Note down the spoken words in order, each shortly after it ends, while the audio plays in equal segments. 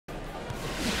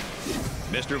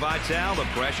Mr. Vitale, the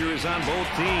pressure is on both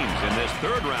teams in this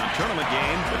third-round tournament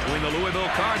game between the Louisville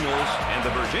Cardinals and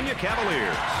the Virginia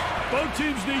Cavaliers. Both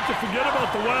teams need to forget about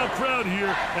the wild crowd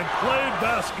here and play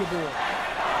basketball.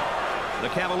 The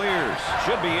Cavaliers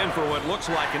should be in for what looks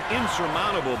like an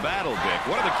insurmountable battle, Dick.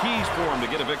 What are the keys for them to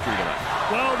get a victory tonight?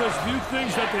 Well, there's a few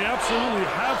things that they absolutely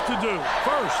have to do.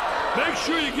 First, make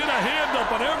sure you get a hand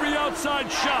up on every outside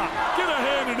shot. Get a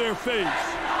hand in their face.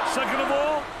 Second of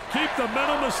all, keep the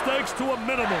mental mistakes to a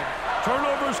minimum.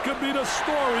 Turnovers could be the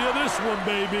story of this one,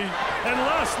 baby. And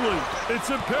lastly, it's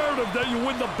imperative that you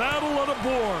win the battle on the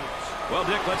boards. Well,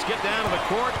 Dick, let's get down to the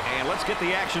court and let's get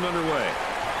the action underway.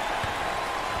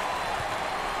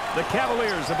 The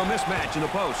Cavaliers have a mismatch in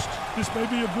the post. This may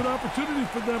be a good opportunity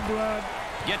for them, Brad.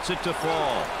 Gets it to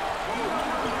fall.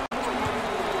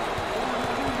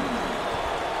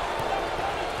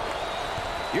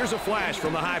 Here's a flash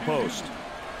from the high post.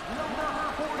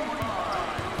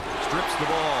 Strips the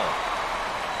ball.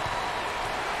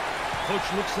 Coach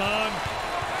looks on.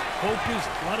 Focused,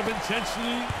 a lot of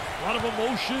intensity, a lot of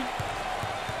emotion.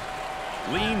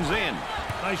 Leans in.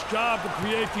 Nice job to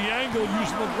create the angle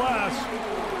using the glass.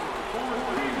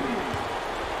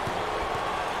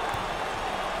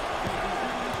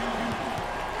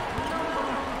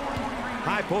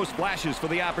 High post flashes for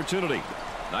the opportunity.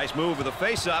 Nice move with a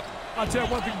face-up. I'll tell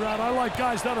you one thing, Brad. I like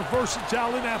guys that are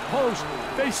versatile in that post.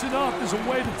 Facing up is a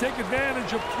way to take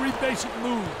advantage of three basic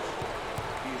moves.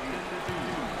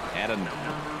 And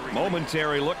a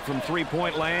momentary look from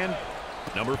three-point land.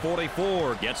 Number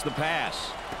 44 gets the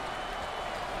pass.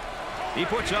 He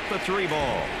puts up the three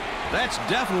ball. That's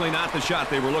definitely not the shot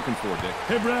they were looking for, Dick.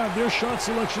 Hey, Brad, their shot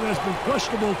selection has been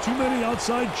questionable. Too many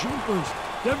outside jumpers.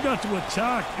 They've got to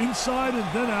attack inside and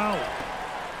then out.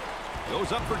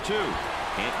 Goes up for two.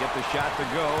 Can't get the shot to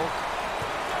go.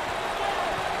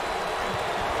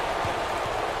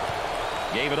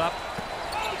 Gave it up.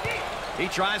 He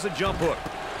tries a jump hook.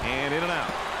 And in and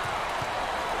out.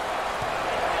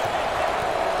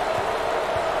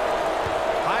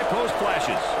 High post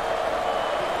flashes.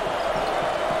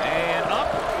 And up.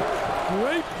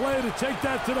 Great play to take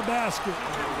that to the basket.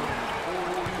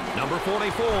 Number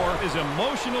 44 is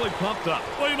emotionally pumped up.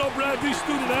 Well, you know, Brad, these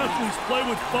student athletes play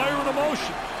with fire and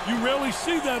emotion. You rarely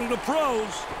see that in the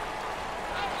pros.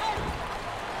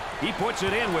 He puts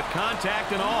it in with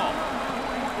contact and all.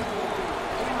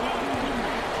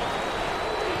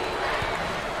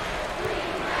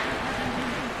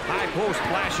 High post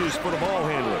flashes for the ball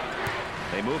handler.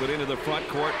 They move it into the front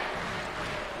court.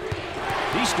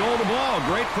 He stole the ball.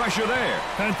 Great pressure there.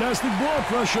 Fantastic ball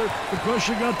pressure. The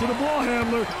pressure got to the ball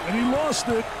handler, and he lost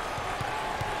it.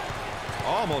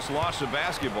 Almost lost the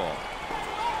basketball.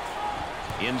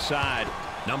 Inside,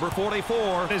 number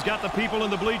 44 has got the people in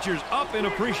the bleachers up in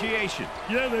appreciation.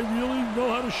 Yeah, they really know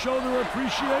how to show their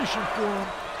appreciation for him.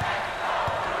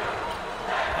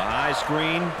 A high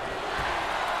screen.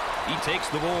 He takes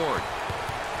the board.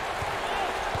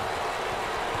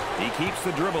 He keeps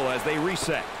the dribble as they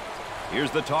reset. Here's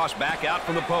the toss back out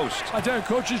from the post. I tell you,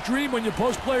 coach's dream when your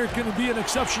post player can be an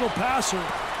exceptional passer.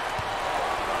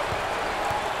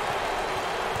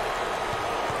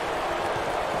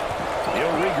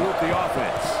 He'll regroup the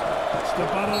offense.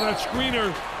 Step out on that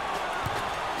screener.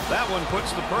 That one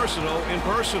puts the personal in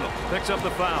personal. Picks up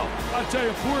the foul. I tell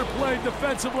you, poor play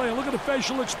defensively. Look at the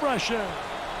facial expression.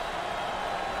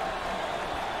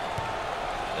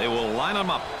 They will line them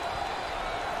up.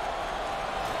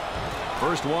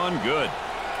 First one, good.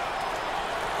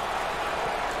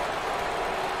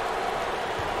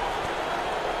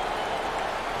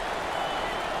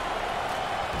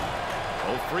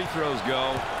 Both free throws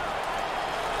go.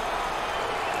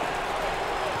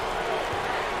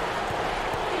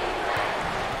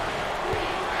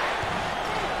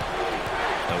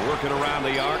 They'll work it around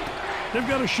the arc. They've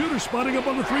got a shooter spotting up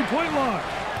on the three-point line.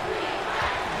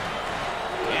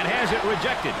 And has it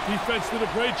rejected. Defense did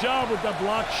a great job with that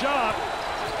blocked shot.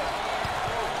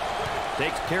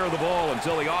 Takes care of the ball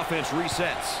until the offense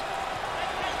resets.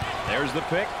 There's the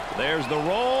pick. There's the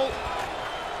roll.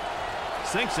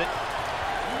 Sinks it.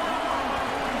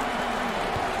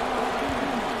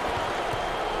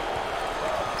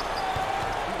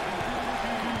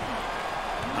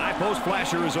 High post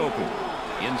flasher is open.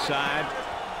 Inside.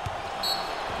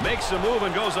 Makes a move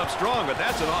and goes up strong, but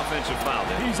that's an offensive foul.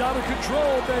 He's out of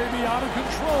control, baby, out of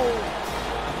control.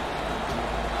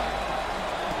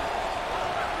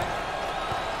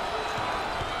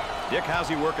 Dick, how's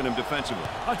he working him defensively?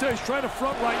 I'll tell you, he's trying to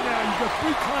front right now. You've got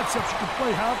three concepts. You can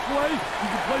play halfway, you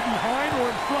can play behind, or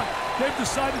in front. They've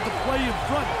decided to play in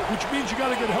front, which means you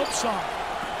got to get help side.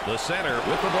 The center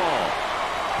with the ball.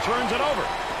 Turns it over.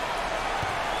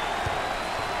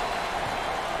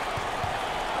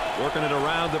 Working it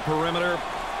around the perimeter.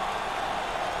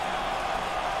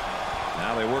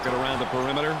 Now they work it around the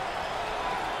perimeter.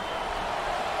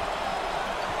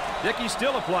 Dickey's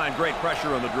still applying great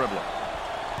pressure on the dribbler.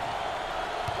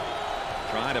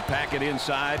 Trying to pack it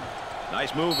inside.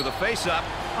 Nice move with a face-up.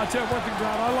 I'll tell you one thing,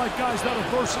 Brad. I like guys that are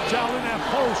versatile in that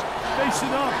post.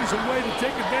 Facing up is a way to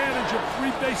take advantage of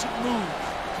 3 basic moves.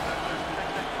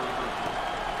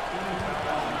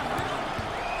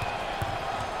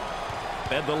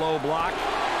 Fed the low block.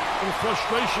 A little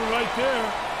frustration right there.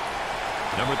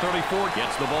 Number 34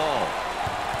 gets the ball.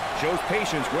 Shows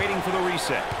patience waiting for the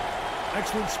reset.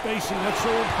 Excellent spacing. That's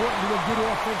so important to a good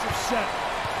offensive set.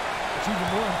 It's even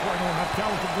more important to have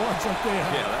talented guards like they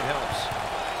have. Yeah, that helps.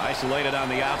 Isolated on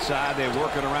the outside. They're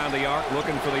working around the arc,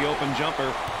 looking for the open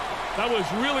jumper. That was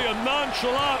really a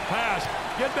nonchalant pass.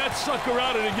 Get that sucker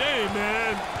out of the game,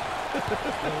 man.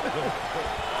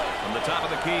 From the top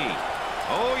of the key.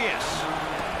 Oh, yes.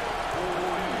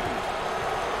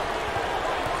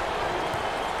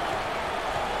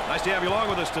 Nice to have you along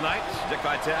with us tonight. Dick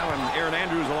Vitale and Aaron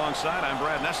Andrews alongside. I'm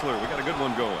Brad Nessler. We got a good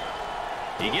one going.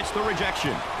 He gets the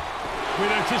rejection.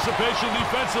 Good anticipation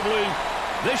defensively.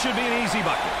 This should be an easy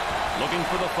bucket. Looking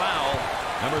for the foul.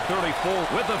 Number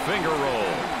 34 with a finger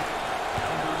roll.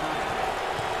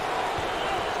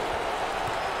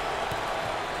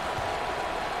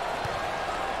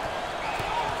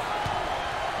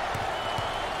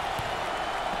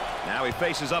 Now he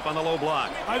faces up on the low block.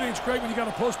 I think it's great when you got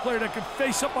a post player that can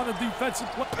face up on a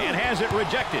defensive play. And has it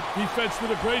rejected. Defense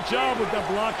did a great job with that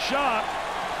block shot.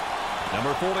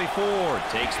 Number 44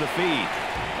 takes the feed.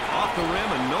 Off the rim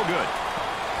and no good.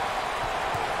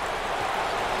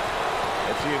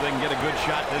 Let's see if they can get a good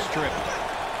shot this trip.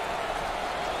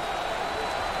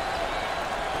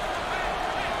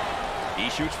 He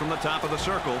shoots from the top of the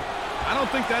circle. I don't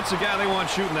think that's the guy they want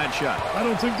shooting that shot. I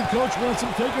don't think the coach wants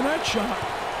him taking that shot.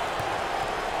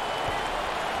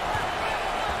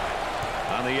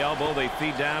 On the elbow, they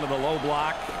feed down to the low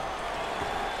block.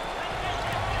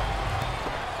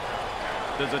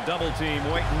 There's a double team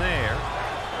waiting there.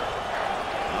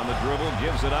 On the dribble,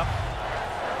 gives it up.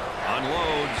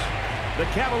 Unloads. The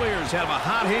Cavaliers have a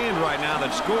hot hand right now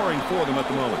that's scoring for them at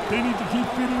the moment. They need to keep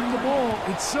feeding the ball.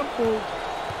 It's simple. Look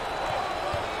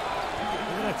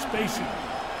at that spacing.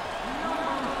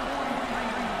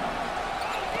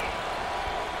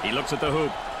 He looks at the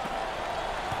hoop.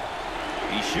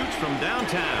 He shoots from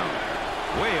downtown.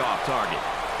 Way off target.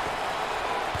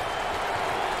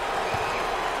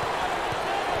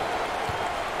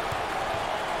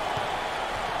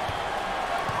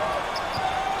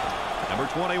 Number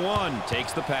 21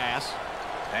 takes the pass.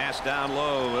 Pass down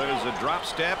low. There's a drop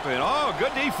step, and oh,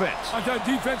 good defense. I thought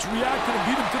defense reacted and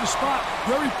beat him to the spot.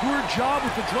 Very poor job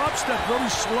with the drop step, very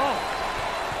slow.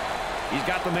 He's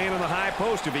got the man in the high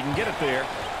post if he can get it there.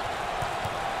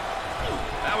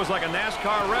 That was like a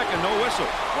NASCAR wreck and no whistle.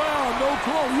 Wow, no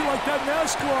call. You like that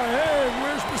NASCAR. Hey,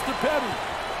 where's Mr. Petty?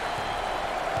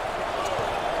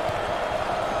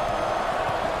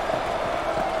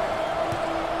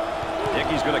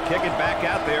 Dickey's going to kick it back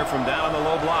out there from down on the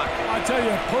low block. I tell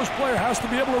you, a post player has to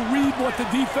be able to read what the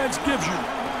defense gives you.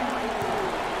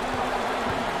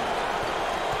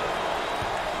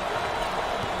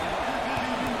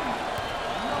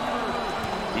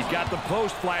 He's got the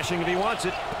post flashing if he wants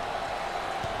it.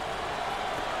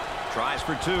 Tries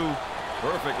for two.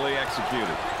 Perfectly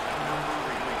executed.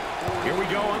 Here we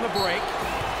go on the break.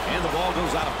 And the ball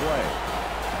goes out of play.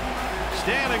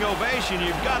 Standing ovation.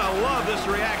 You've got to love this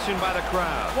reaction by the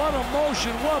crowd. What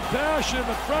emotion, what passion.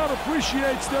 The crowd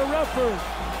appreciates their effort.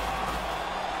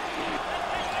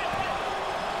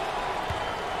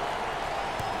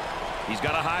 He's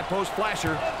got a high post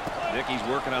flasher. Dickey's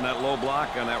working on that low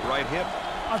block on that right hip.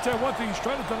 I'll tell you one thing, he's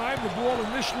trying to deny him the ball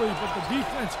initially, but the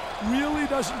defense really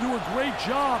doesn't do a great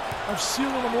job of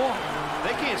sealing him off.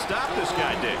 They can't stop this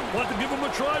guy, Dick. Want to give him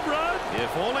a try, Brad?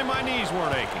 If only my knees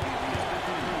weren't aching.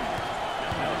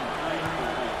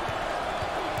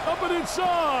 Up and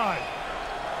inside.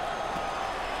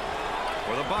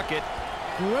 For the bucket.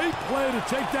 Great play to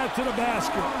take that to the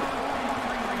basket.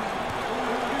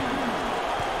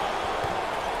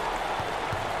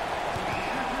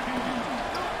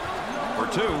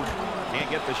 Two. Can't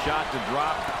get the shot to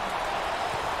drop.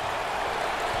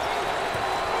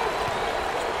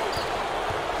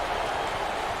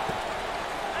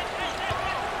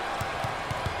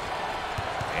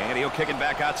 And he'll kick it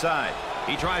back outside.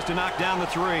 He tries to knock down the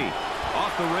three.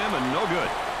 Off the rim and no good.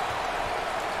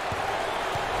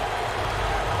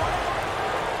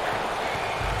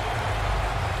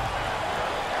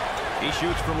 He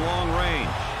shoots from long range.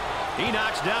 He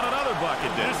knocks down another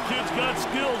bucket. This kid's got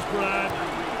skills, Brad.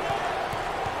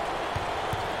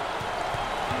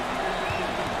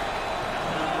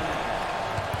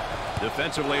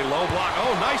 Defensively, low block.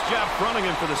 Oh, nice job fronting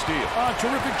him for the steal.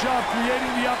 Terrific job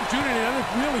creating the opportunity, and it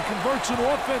really converts an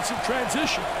offensive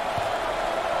transition.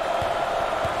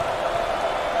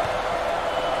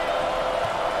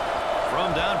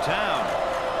 From downtown,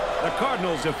 the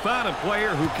Cardinals have found a player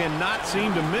who cannot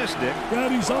seem to miss, Dick.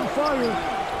 And he's on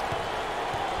fire.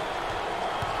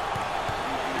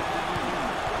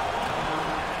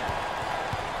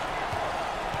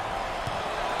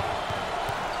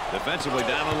 Defensively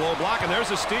down on the low block, and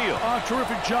there's a steal.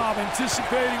 Terrific job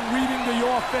anticipating, reading the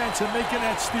offense, and making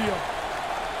that steal.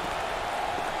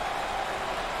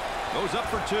 Goes up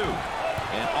for 2,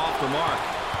 and off the mark.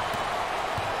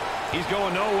 He's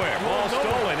going nowhere. Ball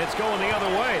stolen. It's going the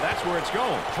other way. That's where it's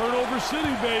going. Turnover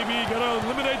city, baby. Got to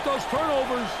eliminate those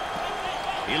turnovers.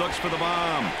 He looks for the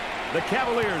bomb. The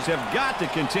Cavaliers have got to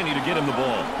continue to get him the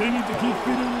ball. They need to keep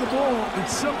feeding him the ball.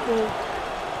 It's simple.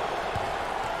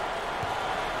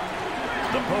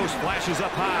 The post flashes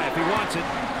up high if he wants it.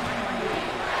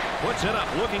 Puts it up,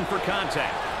 looking for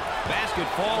contact. Basket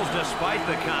falls despite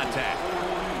the contact.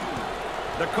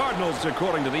 The Cardinals,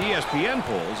 according to the ESPN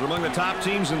polls, are among the top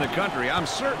teams in the country. I'm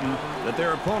certain that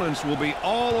their opponents will be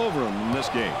all over them in this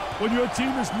game. When your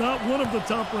team is not one of the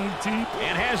top-ranked teams.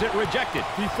 And has it rejected.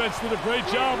 Defense did a great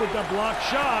job with that block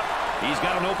shot. He's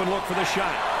got an open look for the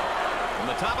shot. From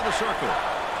the top of the circle.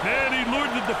 And he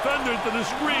lured the defender to the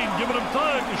screen, giving him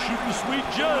time to shoot the sweet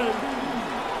J.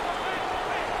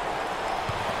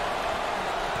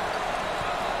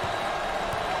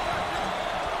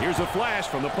 Here's a flash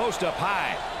from the post up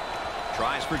high.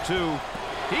 Tries for 2.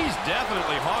 He's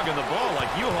definitely hogging the ball like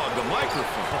you hog the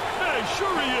microphone. Hey,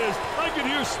 sure he is. I can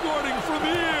hear snorting from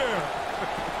here.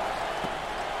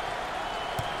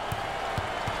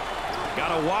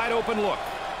 Got a wide open look.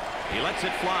 He lets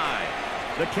it fly.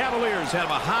 The Cavaliers have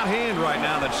a hot hand right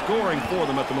now that's scoring for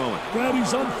them at the moment.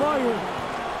 Brady's on fire.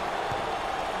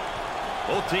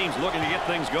 Both teams looking to get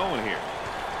things going here.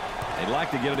 They'd like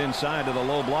to get it inside to the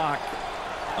low block.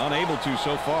 Unable to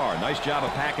so far. Nice job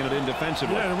of packing it in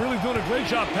defensively. Yeah, they're really doing a great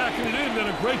job packing it in and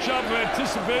a great job of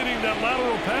anticipating that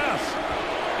lateral pass.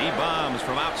 He bombs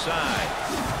from outside.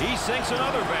 He sinks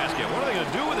another basket. What are they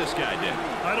going to do with this guy, Dick?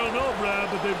 I don't know,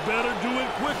 Brad, but they better do it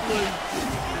quickly.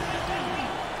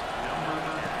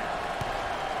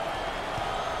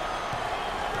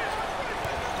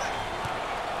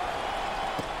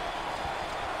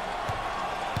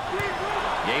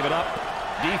 Gave it up.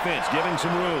 Defense giving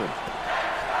some room.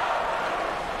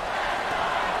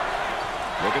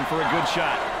 Looking for a good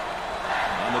shot.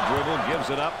 On the dribble, gives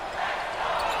it up.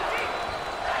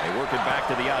 They work it back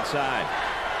to the outside.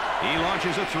 He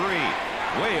launches a 3.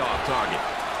 Way off target.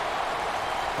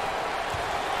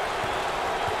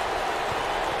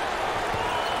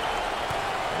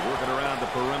 They work it around the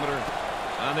perimeter.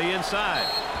 On the inside.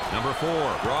 Number 4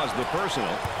 draws the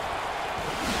personal.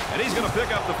 And he's going to pick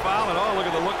up the foul, and oh, look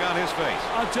at the look on his face.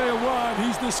 I'll tell you what,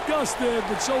 he's disgusted,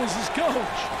 but so is his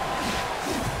coach.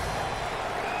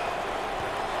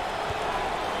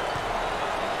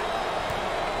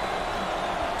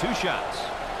 Two shots.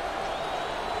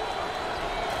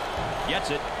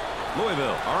 Gets it.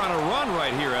 Louisville are on a run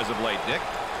right here as of late, Dick.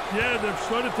 Yeah, they've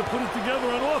started to put it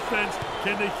together on offense.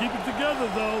 Can they keep it together,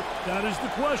 though? That is the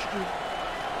question.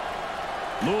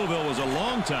 Louisville was a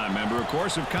longtime member, of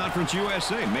course, of Conference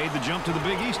USA. Made the jump to the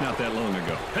Big East not that long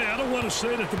ago. Hey, I don't want to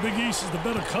say that the Big East is the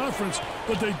better conference,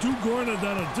 but they do garner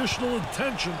that additional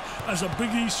attention as a Big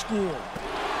East school.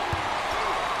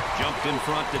 Jumped in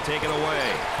front to take it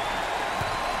away.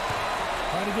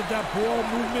 Try to get that ball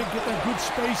movement, get that good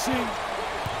spacing.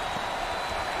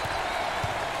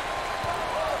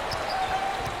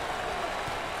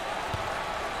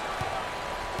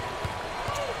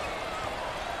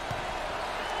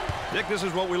 Dick, this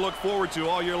is what we look forward to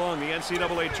all year long, the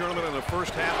NCAA tournament in the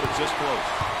first half that's this close.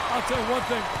 I'll tell you one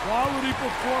thing, quality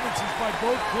performances by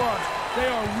both clubs. They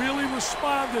are really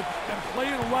responded and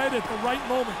playing right at the right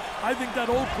moment. I think that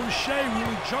old cliche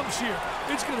really jumps here.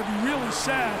 It's going to be really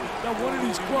sad that one of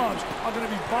these clubs are going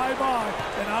to be bye-bye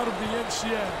and out of the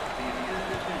NCAA.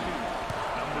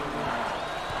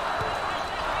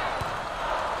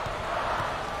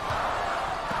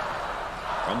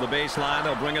 From the baseline,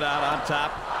 they'll bring it out on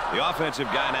top. The offensive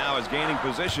guy now is gaining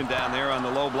position down there on the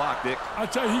low block, Dick. I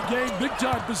tell you, he gained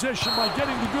big-time position by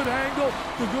getting the good angle,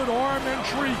 the good arm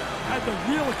entry, had the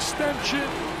real extension.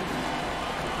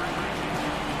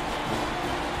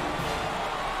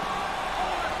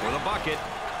 For the bucket,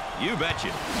 you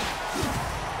betcha.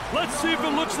 Let's see if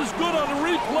it looks as good on the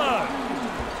replay.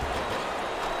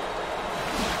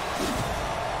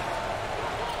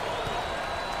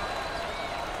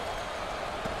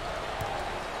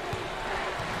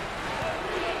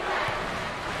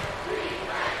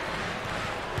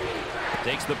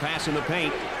 the pass in the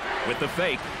paint with the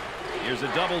fake. Here's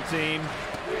a double team.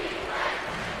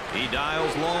 He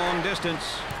dials long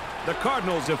distance. The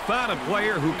Cardinals have found a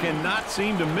player who cannot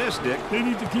seem to miss, Dick. They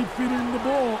need to keep feeding him the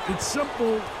ball. It's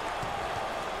simple.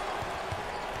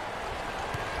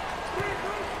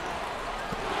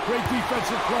 Great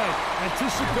defensive play.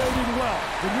 Anticipating well.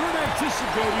 When you're an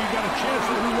anticipator, you got a chance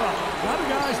to do well. A lot of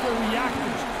guys, they're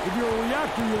reactors. If you're a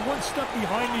reactor, you're one step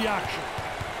behind the action.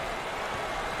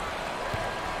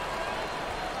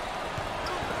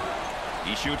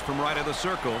 He shoots from right of the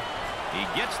circle. He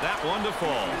gets that one to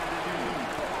fall.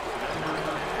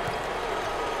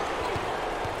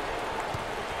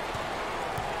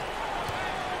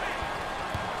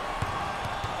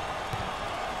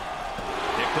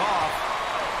 Picked off.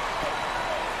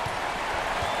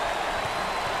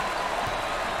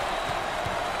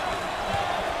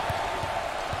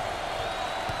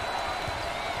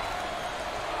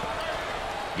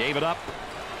 Gave it up.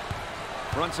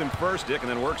 Fronts him first, Dick, and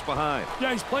then works behind.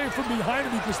 Yeah, he's playing from behind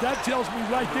him because that tells me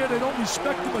right there they don't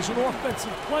respect him as an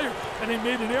offensive player. And they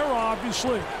made an error,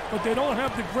 obviously. But they don't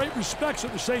have the great respect, so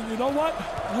they're saying, you know what?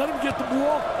 Let him get the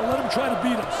ball and let him try to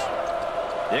beat us.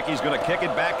 Dickey's going to kick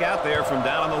it back out there from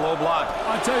down on the low block.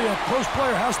 I tell you, a post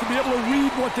player has to be able to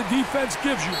read what the defense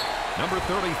gives you. Number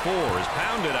 34 is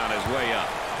pounded on his way up.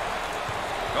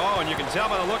 Oh, and you can tell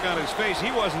by the look on his face, he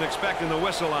wasn't expecting the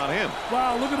whistle on him.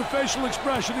 Wow, look at the facial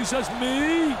expression. He says,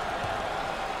 me?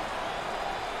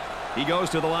 He goes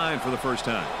to the line for the first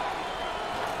time.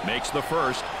 Makes the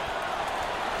first.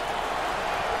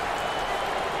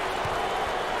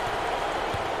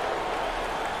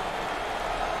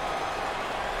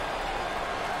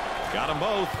 Got them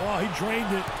both. Oh, he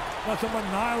drained it. Nothing but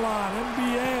nylon,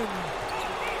 NBN.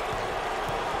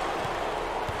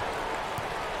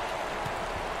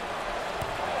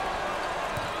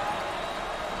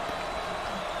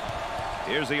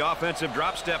 Here's the offensive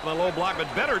drop step in the low block,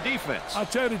 but better defense. I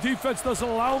tell you, the defense doesn't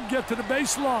allow him to get to the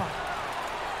baseline.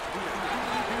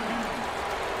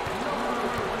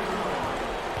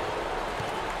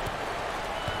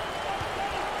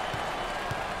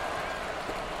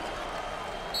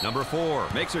 Number 4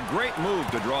 makes a great move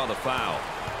to draw the foul.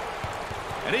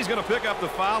 And he's going to pick up the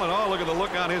foul, and oh, look at the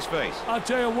look on his face. I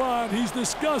tell you what, he's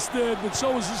disgusted, but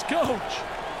so is his coach.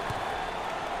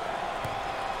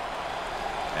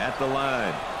 At the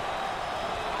line.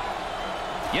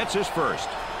 Gets his first.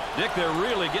 Dick, they're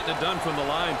really getting it done from the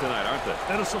line tonight, aren't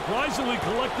they? And a surprisingly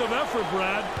collective effort,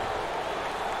 Brad.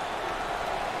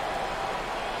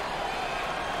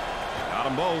 Got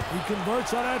them both. He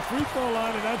converts on that free throw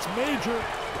line, and that's major.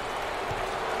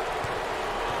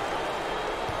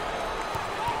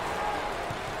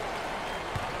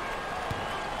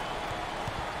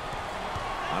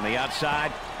 On the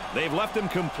outside, they've left him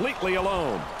completely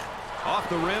alone. Off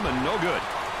the rim and no good.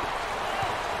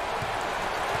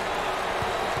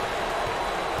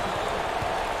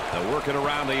 They'll work it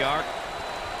around the arc.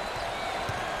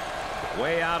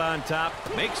 Way out on top.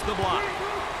 Makes the block.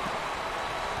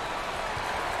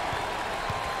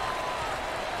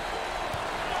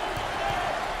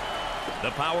 The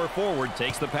power forward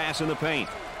takes the pass in the paint.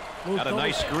 Got a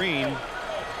nice screen.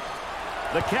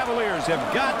 The Cavaliers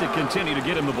have got to continue to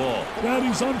get him the ball. Brad,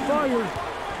 he's on fire.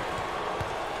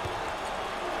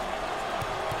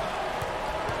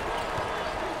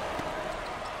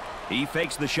 He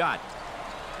fakes the shot.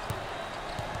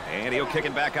 And he'll kick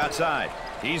it back outside.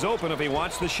 He's open if he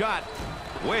wants the shot.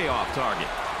 Way off target.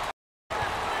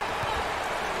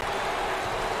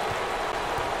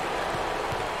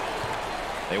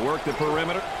 They work the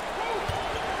perimeter.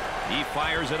 He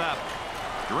fires it up.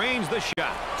 Drains the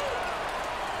shot.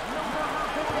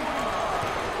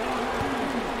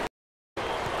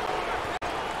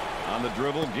 On the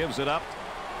dribble, gives it up.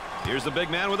 Here's the big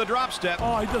man with a drop step.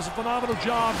 Oh, he does a phenomenal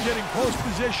job getting post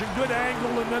position, good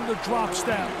angle, and then the drop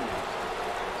step.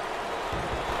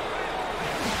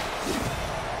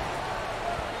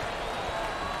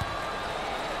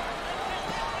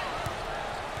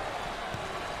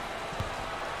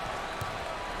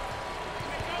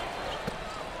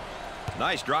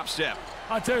 Nice drop step.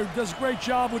 I tell you, he does a great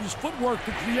job with his footwork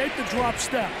to create the drop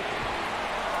step.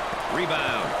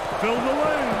 Rebound. Fill the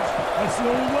lanes. That's the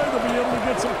only way to be able to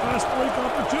get some fast break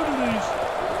opportunities.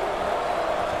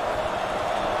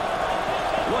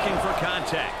 Looking for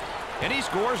contact. And he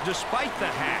scores despite the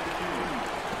hack.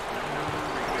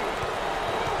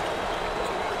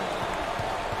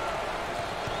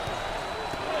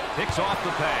 Picks off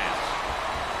the pass.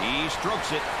 He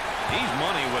strokes it. He's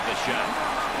money with the shot.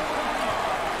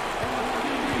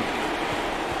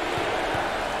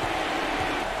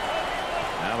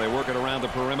 Now they work it around the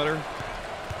perimeter.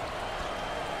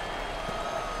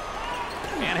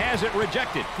 And has it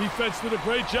rejected. Defense did a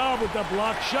great job with that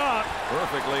block shot.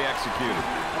 Perfectly executed.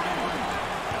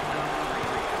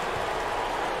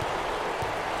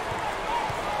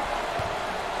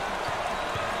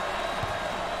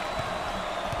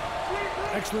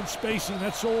 Excellent spacing.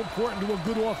 That's so important to a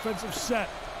good offensive set.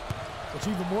 What's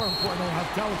even more important, to have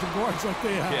talented guards like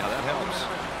they have. Yeah, that helps.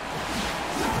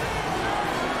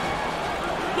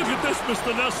 Look at this,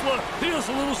 Mr. Nessler. He has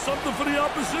a little something for the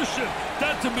opposition.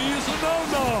 That, to me, is a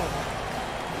no-no.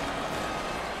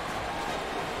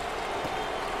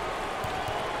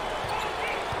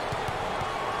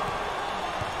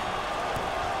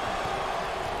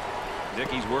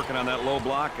 Dickey's working on that low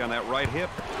block on that right hip.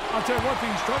 I'll tell you one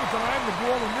thing, he's trying to deny the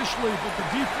ball initially, but the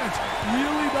defense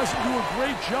really doesn't do a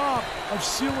great job of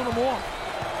sealing them off.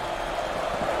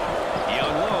 He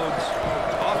unloads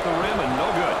off the rim and no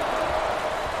good.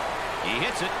 He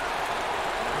hits it.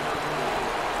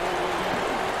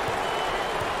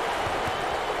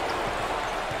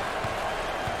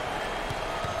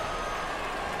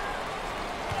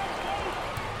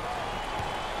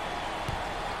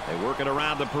 They work it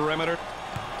around the perimeter.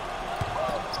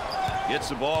 Gets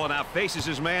the ball and now faces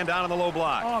his man down in the low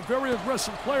block. Oh, very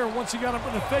aggressive player once he got up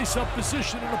in the face-up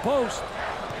position in the post.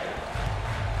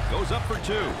 Goes up for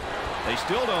two. They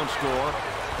still don't score.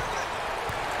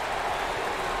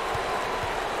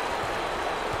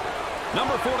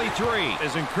 Number 43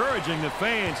 is encouraging the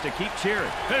fans to keep cheering.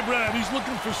 Hey, Brad, he's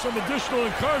looking for some additional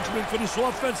encouragement for this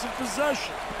offensive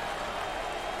possession.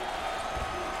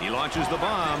 He launches the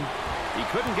bomb. He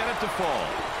couldn't get it to fall.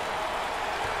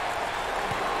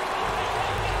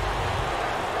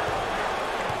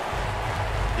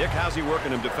 Dick, how's he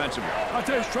working him defensively? I'll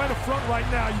tell you, he's trying to front right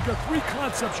now. You've got three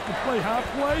concepts. You can play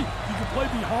halfway, you can play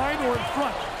behind, or in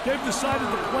front. They've decided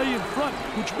to play in front,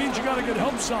 which means you got to get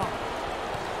help side.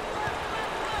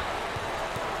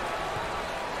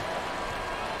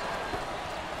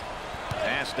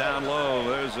 Pass down low.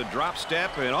 There's a drop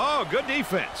step, and oh, good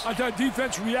defense. I thought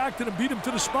defense reacted and beat him to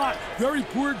the spot. Very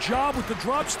poor job with the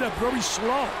drop step, very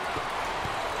slow.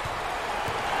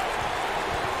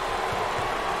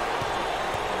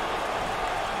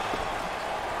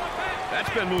 That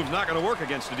spin move's not going to work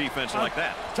against a defense like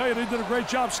that. I tell you, they did a great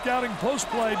job scouting post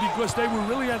play because they were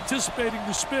really anticipating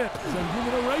the spin. It's a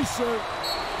human eraser.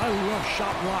 I love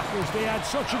shot blockers. They add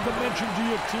such a dimension to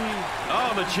your team.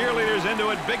 Oh, the cheerleaders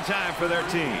into it big time for their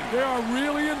team. They are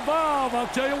really involved. I'll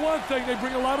tell you one thing, they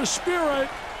bring a lot of spirit.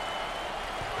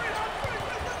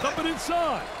 Coming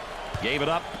inside. Gave it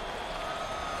up.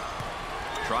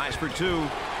 Tries for two.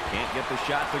 Can't get the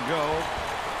shot to go.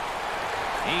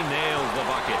 He nails the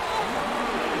bucket.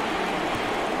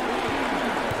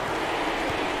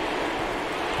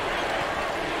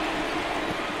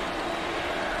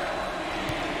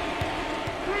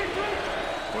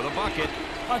 For the bucket.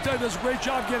 I tell you, does a great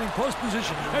job getting post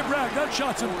position. Hey, Brad, that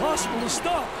shot's impossible to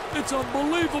stop. It's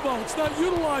unbelievable. It's not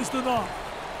utilized enough.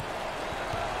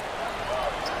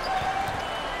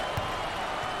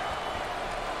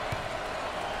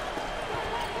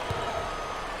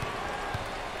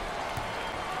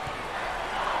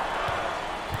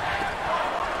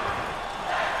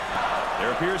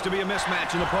 There appears to be a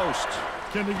mismatch in the post.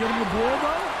 Can they get him the ball,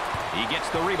 though? He gets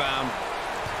the rebound.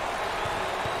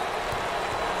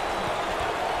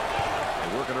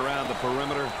 They work it around the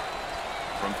perimeter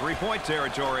from three-point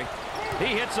territory. He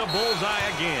hits a bullseye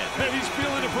again. Hey, he's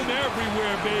feeling it from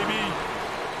everywhere, baby.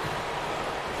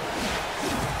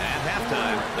 At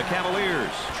halftime, the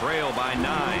Cavaliers trail by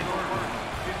 9.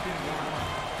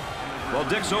 Well,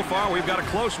 Dick, so far we've got a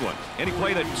close one. Any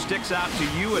play that sticks out to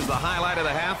you as the highlight of the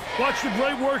half? Watch the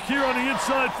great work here on the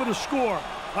inside for the score.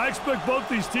 I expect both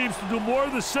these teams to do more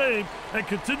of the same and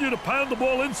continue to pound the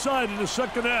ball inside in the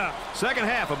second half. Second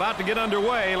half about to get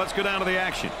underway. Let's go down to the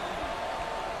action.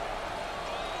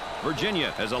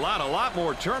 Virginia has allowed a lot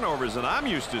more turnovers than I'm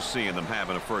used to seeing them have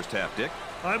in a first half, Dick.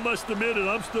 I must admit it,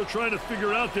 I'm still trying to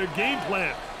figure out their game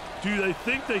plan. Do they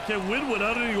think they can win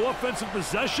without any offensive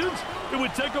possessions? It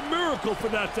would take a miracle for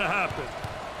that to happen.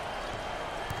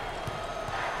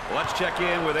 Well, let's check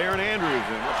in with Erin Andrews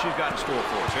and what she's got in store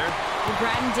for us. Erin? Well,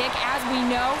 Brad and Dick, as we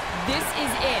know, this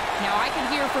is it. Now, I can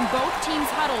hear from both teams'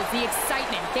 huddles the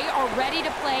excitement. They are ready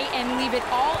to play and leave it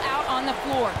all out on the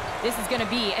floor. This is going to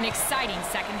be an exciting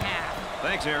second half.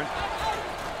 Thanks, Erin.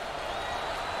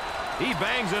 He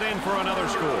bangs it in for another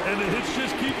score. And the hits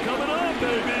just keep coming on,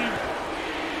 baby.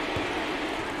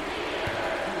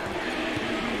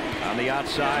 On the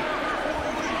outside.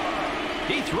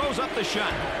 He throws up the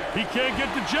shot. He can't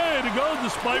get the J to go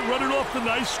despite running off the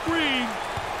nice screen.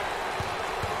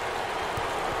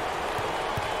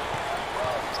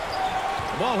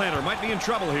 The ball handler might be in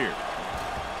trouble here.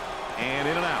 and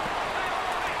in and out.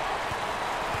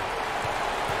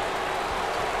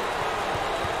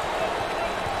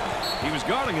 He was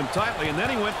guarding him tightly, and then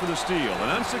he went for the steal. An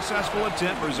unsuccessful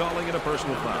attempt resulting in a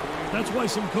personal foul. That's why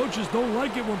some coaches don't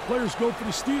like it when players go for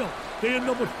the steal. They end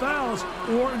up with fouls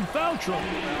or in foul trouble.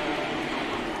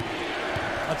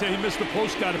 I'll tell you, he missed the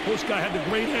post guy. The post guy had the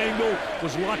great angle,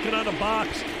 was locking on the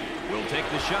box. Will take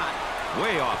the shot.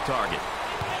 Way off target.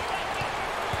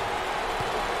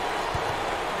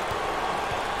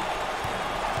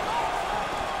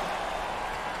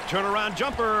 Turnaround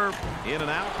jumper. In and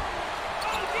out.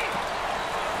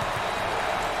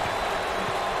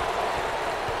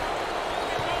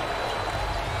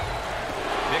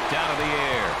 Picked out of the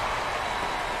air.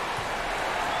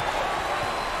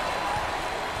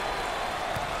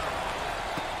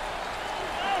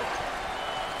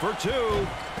 For two.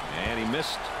 And he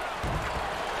missed.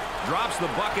 Drops the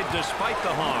bucket despite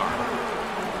the harm.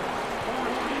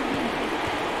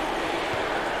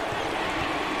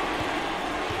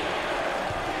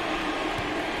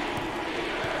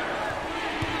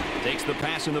 Takes the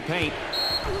pass in the paint.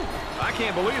 I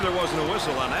can't believe there wasn't a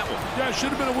whistle on that one. Yeah, it should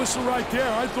have been a whistle right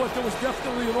there. I thought there was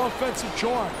definitely an offensive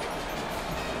charge.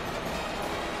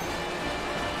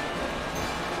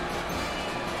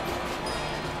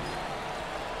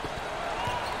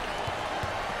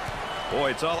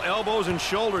 Boy, it's all elbows and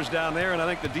shoulders down there, and I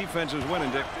think the defense is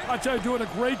winning, Dick. I tell you, doing a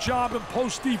great job in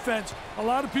post defense. A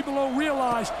lot of people don't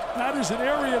realize that is an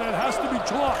area that has to be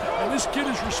taught, and this kid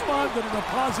has responded in a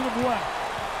positive way.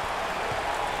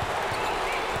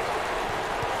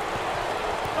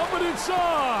 Up and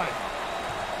inside.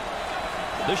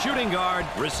 The shooting guard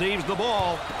receives the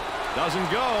ball. Doesn't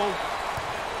go.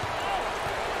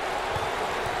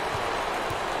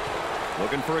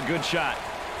 Looking for a good shot.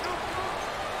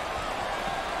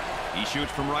 He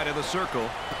shoots from right of the circle.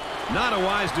 Not a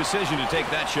wise decision to take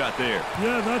that shot there.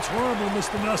 Yeah, that's horrible,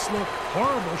 Mr. Nessler.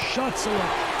 Horrible shot selection.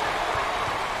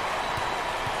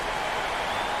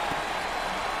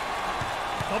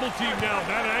 Double team now,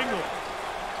 that angle.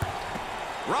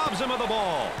 Robs him of the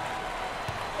ball.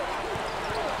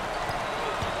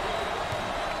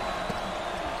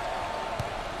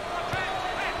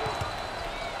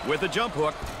 With a jump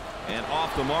hook and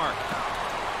off the mark.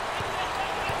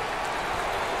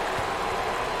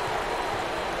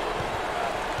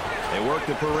 They work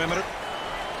the perimeter.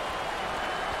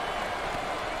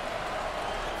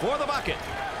 For the bucket.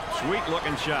 Sweet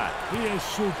looking shot. He is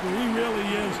super. He really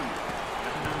is.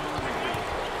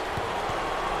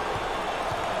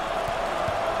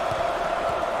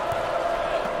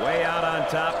 Way out on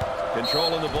top.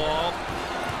 Controlling the ball.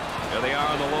 There they are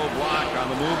on the low block on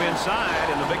the move inside,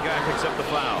 and the big guy picks up the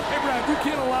foul. Hey, Brad, you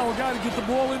can't allow a guy to get the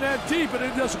ball in that deep, and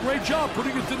he does a great job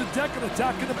putting it to the deck and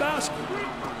attacking the basket.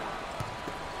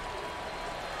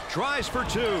 Tries for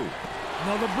two.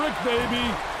 Another brick, baby.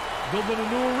 Building a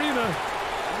new arena.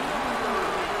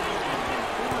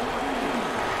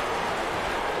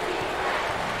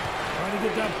 Trying to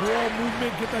get that ball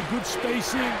movement, get that good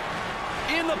spacing.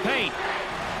 In the paint.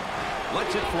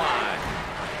 Lets it fly.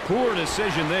 Poor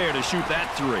decision there to shoot that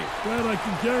three. Brad, I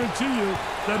can guarantee you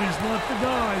that he's not the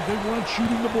guy they want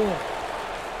shooting the ball.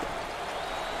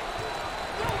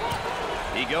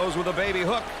 He goes with a baby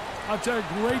hook. I'll tell you,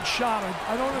 great shot.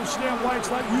 I don't understand why it's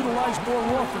not utilized more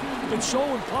often. It's so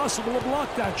impossible to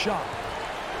block that shot.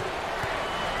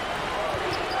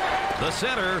 The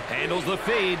center handles the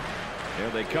feed.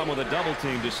 There they come with a double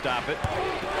team to stop it.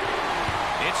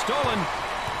 It's stolen.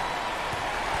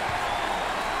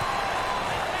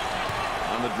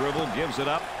 On the dribble, gives it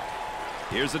up.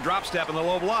 Here's the drop step in the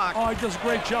low block. Oh, he does a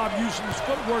great job using his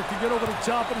footwork to get over the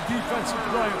top of the defensive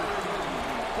player.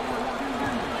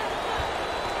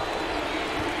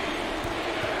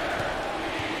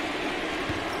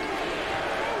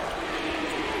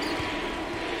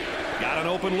 Got an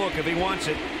open look if he wants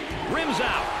it. Rims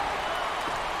out.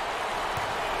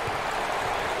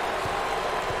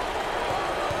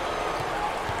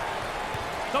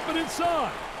 Up and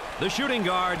inside. The shooting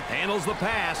guard handles the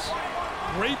pass.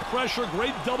 Great pressure,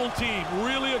 great double team.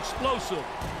 Really explosive.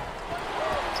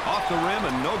 Off the rim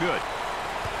and no good.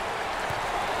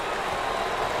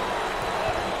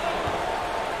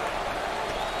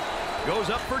 Goes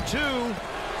up for two.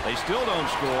 They still don't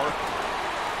score.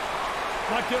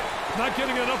 Not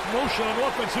getting enough motion on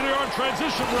offense. Here they are in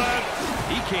transition, Brad.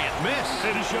 He can't miss.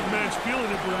 Hey, this young man's feeling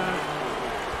it, Brad.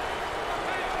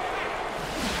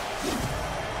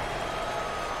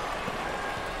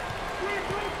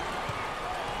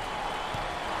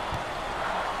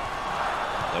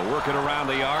 They'll work it around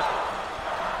the arc.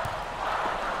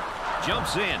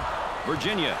 Jumps in.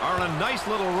 Virginia are on a nice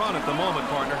little run at the moment,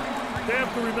 partner. They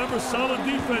have to remember solid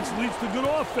defense leads to good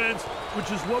offense,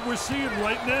 which is what we're seeing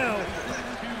right now.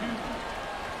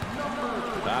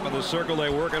 Top of the circle, they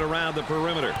work it around the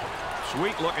perimeter.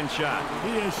 Sweet-looking shot.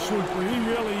 He is super. He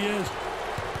really is.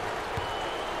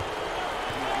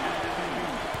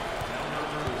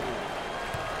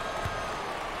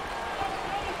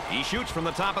 He shoots from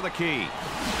the top of the key.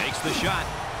 Makes the shot.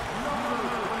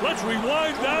 Let's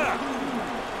rewind that.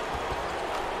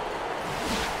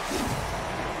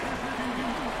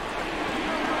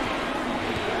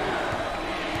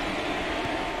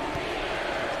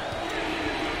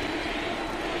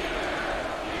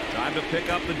 Time to pick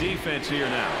up the defense here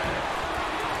now.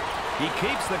 He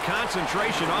keeps the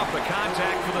concentration off the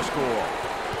contact for the score.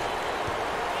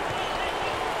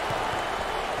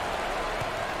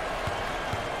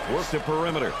 Work the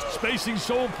perimeter. Spacing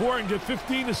so important. Get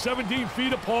 15 to 17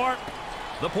 feet apart.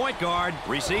 The point guard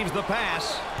receives the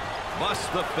pass. Busts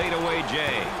the fadeaway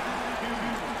J.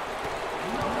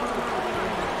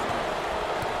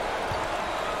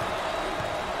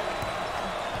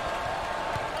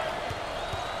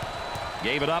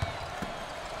 Gave it up.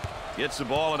 Gets the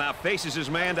ball and now faces his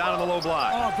man down in the low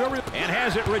block. And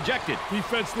has it rejected.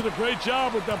 Defense did a great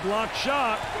job with that block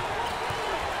shot.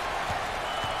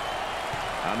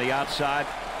 On the outside.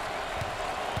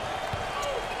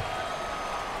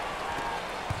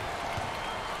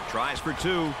 Tries for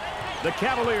two. The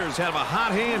Cavaliers have a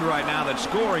hot hand right now that's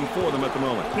scoring for them at the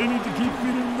moment. They need to keep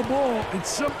feeding them the ball. It's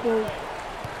simple.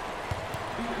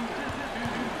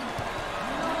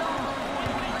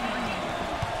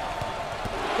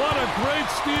 What a great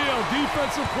steal.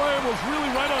 Defensive player was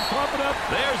really right on top of that.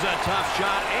 There's a tough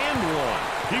shot and one.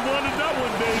 He wanted that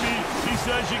one, baby. He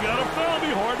says you got to foul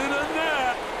me harder than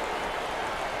that.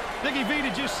 Dickie V,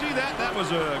 did you see that? That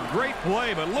was a great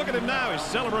play, but look at him now. He's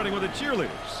celebrating with the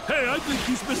cheerleaders. Hey, I think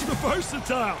he's Mr.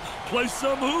 Versatile. Play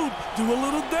some hoop, do a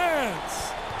little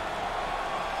dance.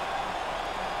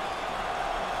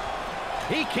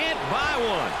 He can't buy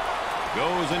one.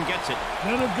 Goes and gets it.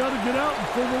 Men have got to get out and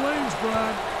fill the lanes,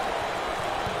 Brad.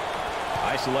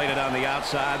 Isolated on the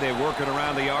outside. They work it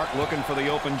around the arc, looking for the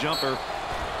open jumper.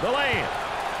 The lay-in.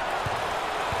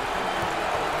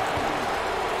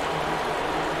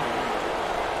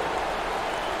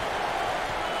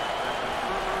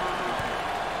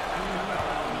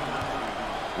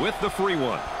 With the free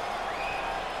one.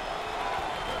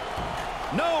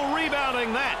 No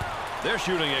rebounding that. They're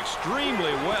shooting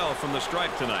extremely well from the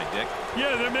stripe tonight, Dick.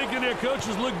 Yeah, they're making their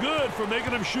coaches look good for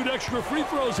making them shoot extra free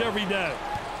throws every day.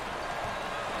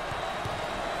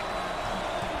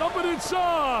 Up and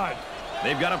inside.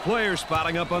 They've got a player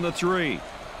spotting up on the three.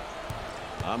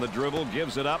 On the dribble,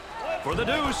 gives it up for the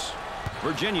deuce.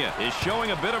 Virginia is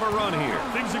showing a bit of a run here.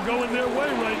 Things are going their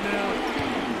way right now.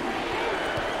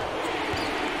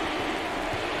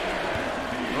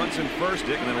 Runs in first,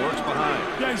 Dick, and then works behind.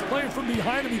 Yeah, he's playing from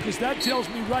behind him because that tells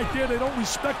me right there they don't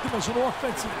respect him as an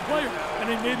offensive player. And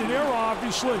they made an error,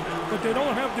 obviously, but they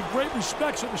don't have the great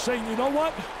respect, so they're saying, you know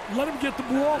what? Let him get the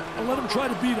ball and let him try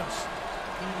to beat us.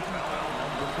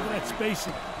 Look at that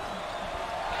spacing.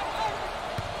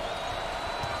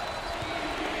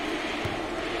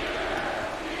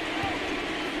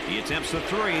 He attempts the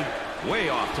three, way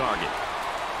off target.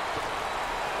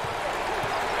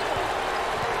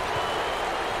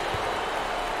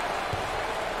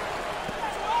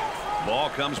 Ball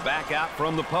comes back out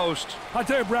from the post. I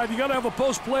tell you, Brad, you got to have a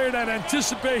post player that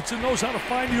anticipates and knows how to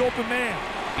find the open man.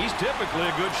 He's typically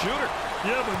a good shooter.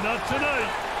 Yeah, but not tonight.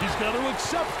 He's got to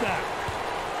accept that.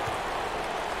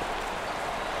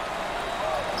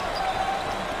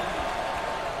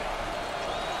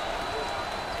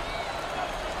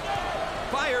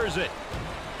 Fires it.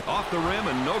 Off the rim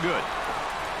and no good.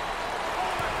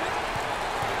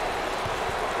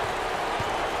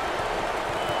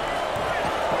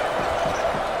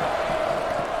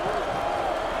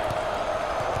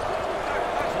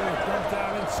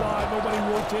 Nobody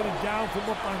rotated down from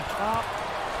up on top.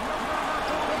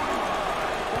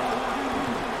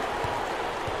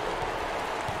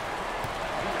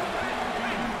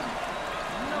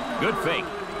 Good fake.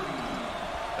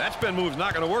 That spin move's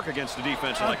not going to work against a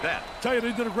defense like that. Tell you,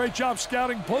 they did a great job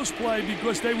scouting post play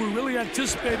because they were really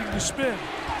anticipating the spin.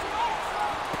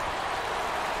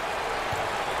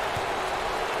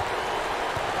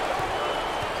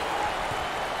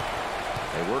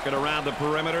 They work it around the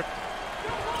perimeter.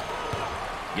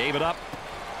 Gave it up.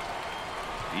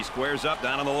 He squares up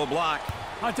down on the low block.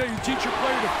 I tell you, teach your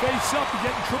player to face up to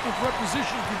get in triple threat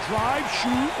position. You can drive,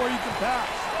 shoot, or you can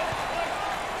pass.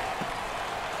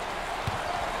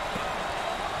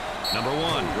 Number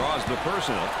one draws the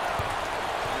personal.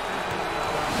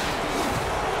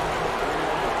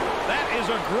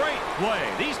 a great play.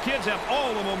 These kids have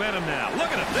all the momentum now. Look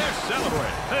at them. They're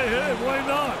celebrating. Hey, why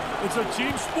not? It's a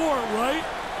team sport, right?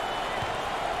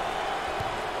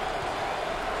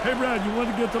 Hey, Brad, you want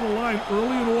to get to the line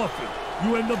early and often.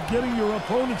 You end up getting your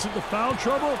opponents into foul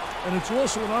trouble, and it's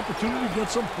also an opportunity to get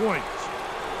some points.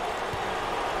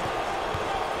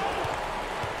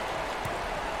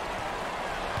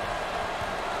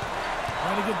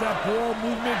 Trying to get that ball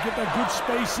movement, get that good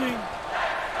spacing.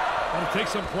 Got to take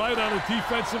some pride on the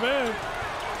defensive end.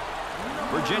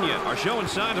 Virginia are showing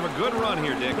signs of a good run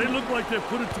here, Dick. They look like they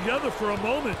put it together for a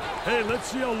moment. Hey,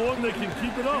 let's see how long they can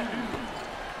keep it up.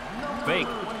 Fake.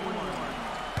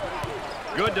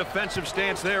 Good defensive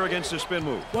stance there against the spin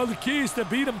move. Well, the key is to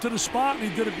beat him to the spot, and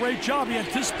he did a great job. He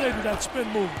anticipated that spin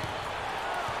move.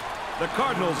 The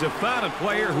Cardinals have found a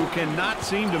player who cannot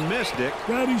seem to miss, Dick.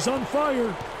 Brad, he's on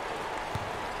fire.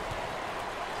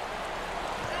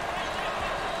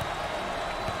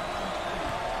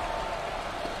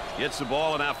 Gets the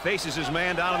ball and now faces his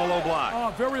man down in the low block.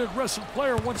 Oh, very aggressive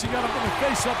player once he got up in the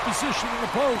face-up position in the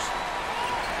post.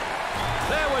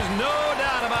 There was no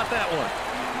doubt about that one.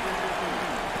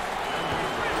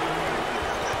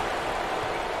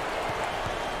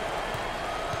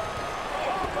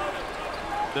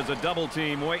 There's a double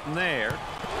team waiting there.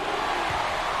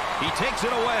 He takes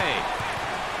it away.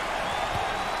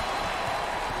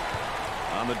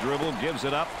 On the dribble, gives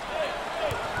it up.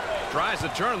 Tries to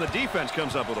turn, and the defense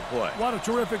comes up with a play. What a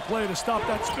terrific play to stop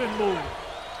that spin move.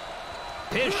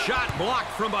 His shot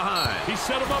blocked from behind. He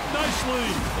set him up nicely.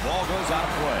 The ball goes out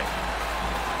of play.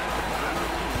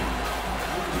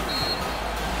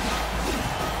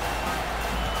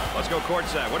 Let's go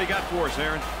courtside. What do you got for us,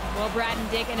 Aaron? Well, Brad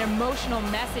and Dick, an emotional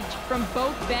message from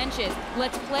both benches.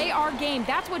 Let's play our game.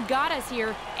 That's what got us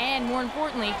here. And more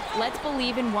importantly, let's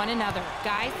believe in one another.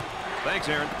 Guys? Thanks,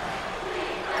 Aaron.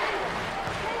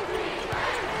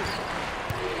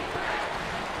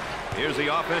 Here's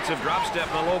the offensive drop step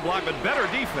in the low block, but better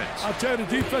defense. I'll tell you,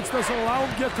 the defense doesn't allow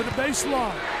him to get to the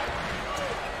baseline.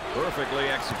 Perfectly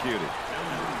executed.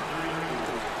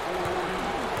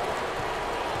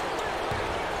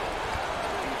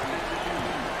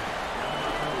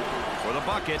 For the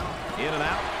bucket, in and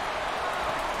out.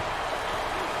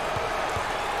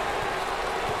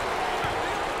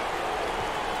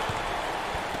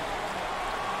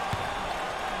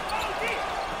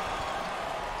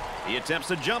 He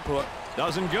attempts a jump hook.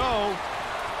 Doesn't go.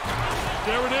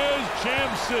 There it is,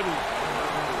 Jam City.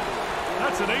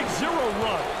 That's an 8-0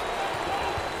 run.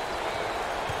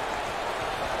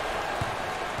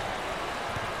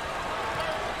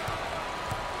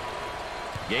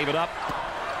 Gave it up.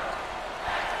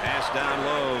 Pass down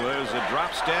low. There's a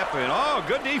drop step, and oh,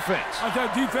 good defense. I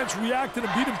thought defense reacted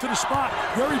and beat him to the spot.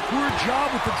 Very poor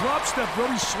job with the drop step,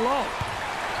 very slow.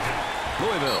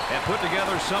 Louisville have put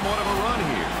together somewhat of a run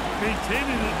here.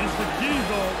 Maintaining it is the key,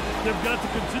 though. They've got to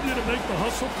continue to make the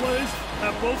hustle plays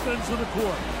at both ends of the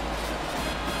court.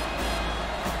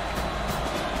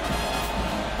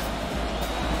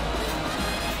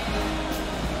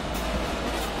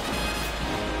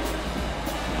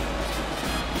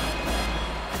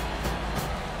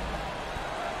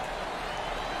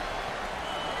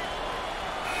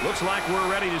 Looks like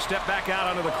we're ready to step back out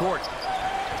onto the court.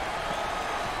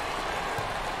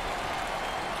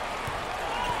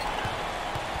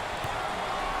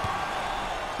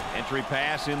 Entry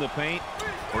pass in the paint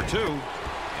for two,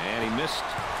 and he missed.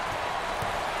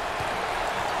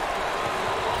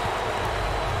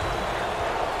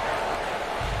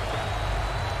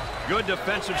 Good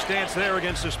defensive stance there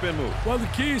against the spin move. Well, the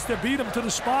key is to beat him to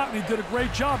the spot, and he did a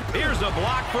great job. Here's a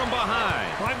block from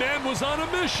behind. My man was on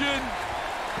a mission.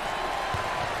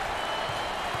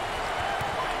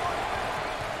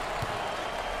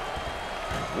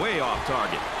 Way off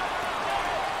target.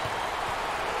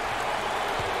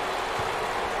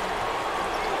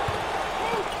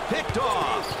 Picked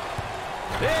off.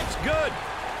 It's good.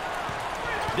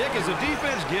 Dick, is the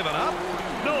defense giving up?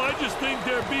 No, I just think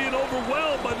they're being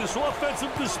overwhelmed by this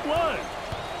offensive display.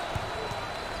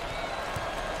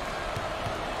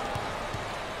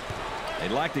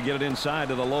 They'd like to get it inside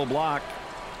to the low block.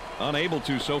 Unable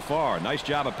to so far. Nice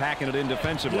job of packing it in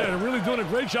defensively. Yeah, they're really doing a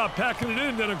great job packing it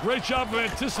in, and a great job of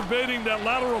anticipating that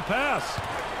lateral pass.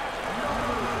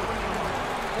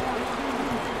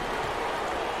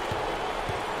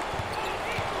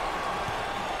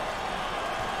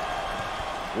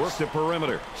 Work the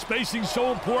perimeter. Spacing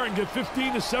so important. Get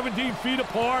 15 to 17 feet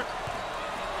apart.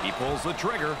 He pulls the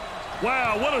trigger.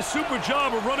 Wow, what a super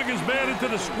job of running his man into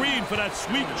the screen for that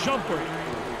sweet jumper.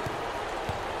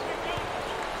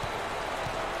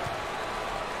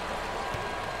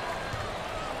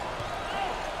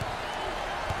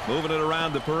 Moving it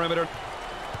around the perimeter.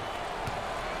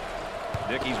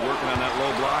 Dickey's working on that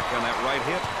low block on that right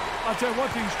hip. I'll tell you one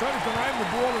thing, he's trying to deny him the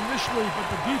ball initially, but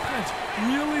the defense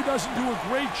really doesn't do a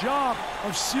great job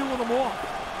of sealing him off.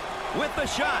 With the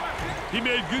shot. He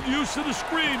made good use of the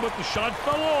screen, but the shot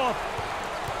fell off.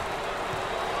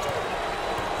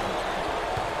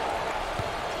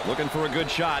 Looking for a good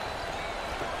shot.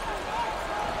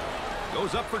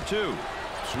 Goes up for two.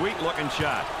 Sweet-looking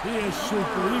shot. He is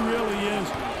super. He really is.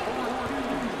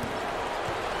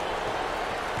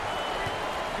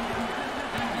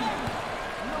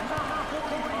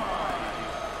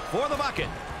 For the bucket.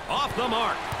 Off the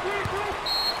mark.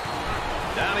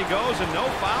 Down he goes, and no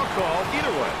foul call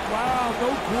either way. Wow,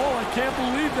 no call. I can't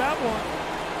believe that one.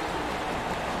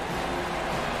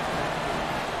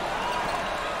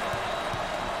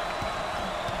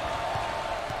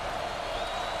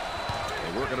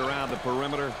 They work it around the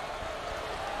perimeter.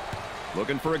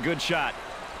 Looking for a good shot.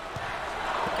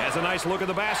 Has a nice look at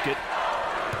the basket.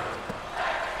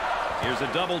 Here's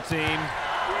a double team.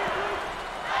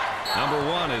 Number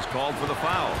one is called for the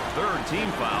foul. Third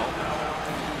team foul.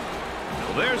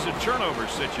 Well, there's a turnover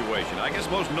situation. I guess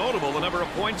most notable, the number of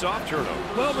points off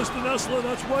turnover. Well, Mr. Nessler,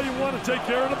 that's why you want to take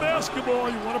care of the basketball.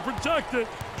 You want to protect it.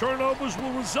 Turnovers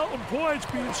will result in points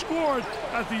being scored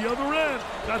at the other end.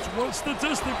 That's one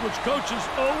statistic which coaches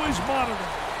always monitor.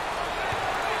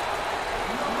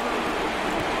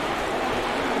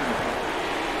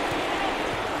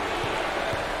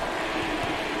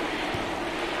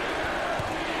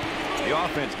 The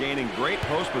offense gaining great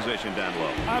post position down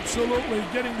low. Absolutely.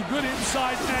 Getting the good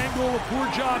inside angle. A poor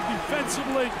job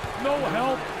defensively. No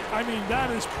help. I mean, that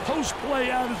is post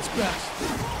play at its best.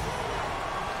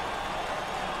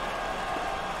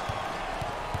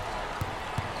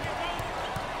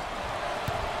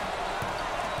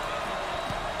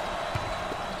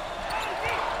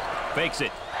 Fakes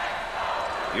it.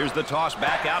 Here's the toss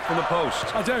back out from the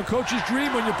post. I'll tell you, coach's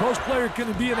dream when your post player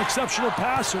can be an exceptional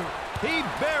passer. He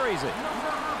buries it.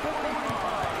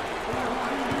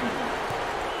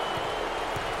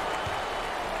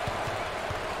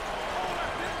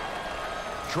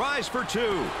 Tries for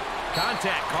two.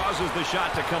 Contact causes the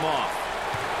shot to come off.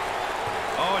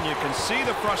 Oh, and you can see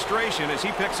the frustration as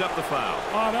he picks up the foul.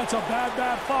 Oh, that's a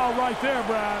bad foul right there,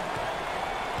 Brad.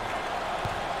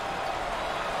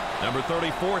 Number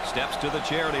 34 steps to the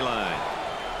charity line.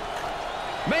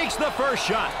 Makes the first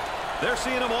shot. They're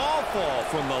seeing them all fall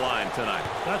from the line tonight.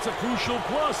 That's a crucial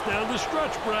plus down the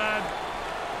stretch, Brad.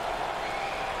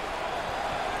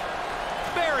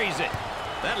 Buries it.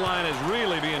 That line is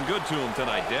really being good to him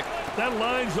tonight, Dick. That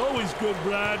line's always good,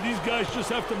 Brad. These guys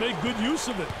just have to make good use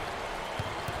of it.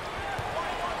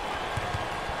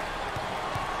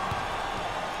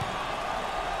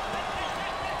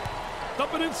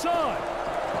 Dump it inside.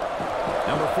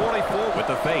 Number 44 with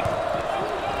the fake.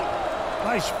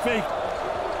 Nice fake.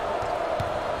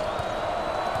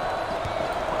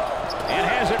 And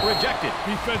has it rejected.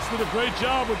 Defense did a great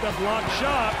job with that blocked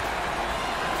shot.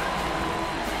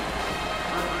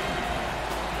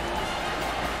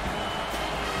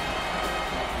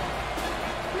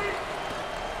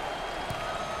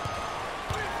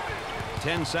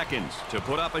 Ten seconds to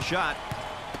put up a shot.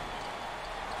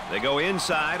 They go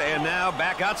inside and now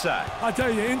back outside. I tell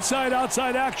you,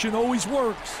 inside-outside action always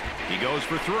works. He goes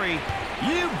for three.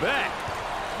 You bet.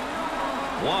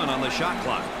 One on the shot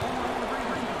clock.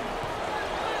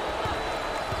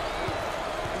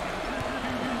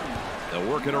 They'll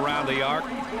work it around the arc.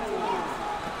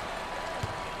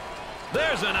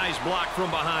 There's a nice block from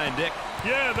behind, Dick.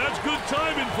 Yeah, that's good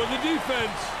timing for the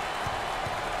defense.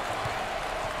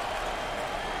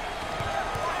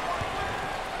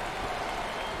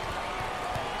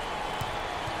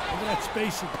 Look at that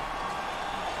spacing.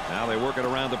 Now they work it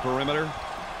around the perimeter.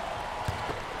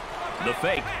 The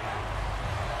fake.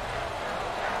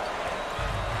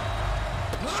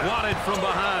 Swatted from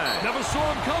behind. Never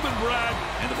saw him coming, Brad.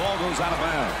 And the ball goes out of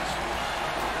bounds.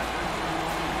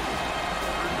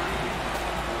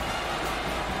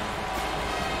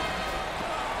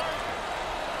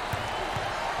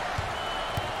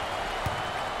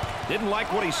 Didn't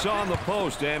like what he saw in the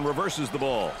post and reverses the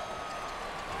ball.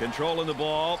 Controlling the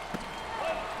ball.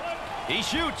 He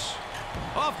shoots.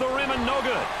 Off the rim and no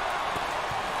good.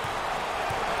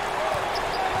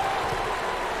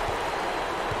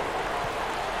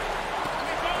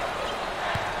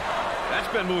 That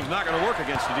spin move's not going to work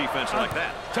against a defense like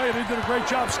that. I tell you, they did a great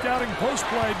job scouting post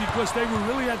play because they were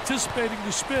really anticipating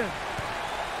the spin.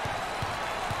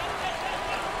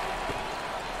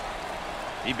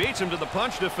 He beats him to the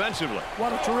punch defensively.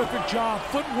 What a terrific job.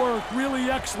 Footwork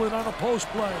really excellent on a post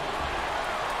play.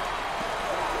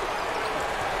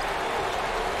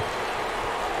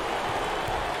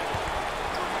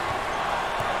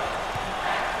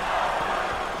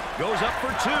 Goes up for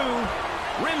two.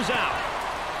 Rims out.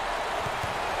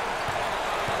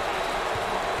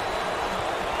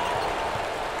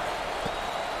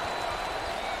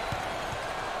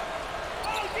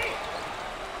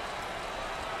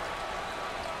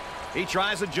 He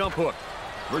tries a jump hook.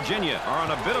 Virginia are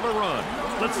on a bit of a run.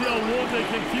 Let's see how long they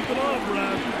can keep it on,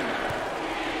 Brad.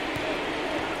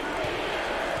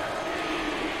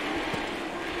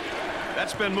 That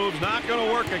spin move's not going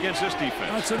to work against this defense.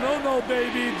 That's a no-no,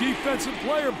 baby. Defensive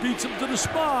player beats him to the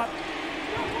spot.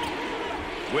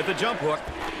 With the jump hook,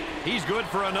 he's good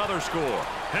for another score.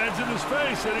 Hands in his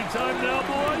face. Anytime now,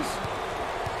 boys.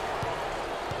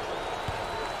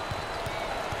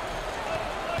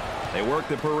 They work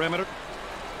the perimeter.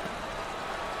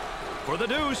 For the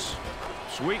deuce.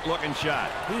 Sweet-looking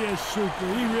shot. He is super.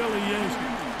 He really is.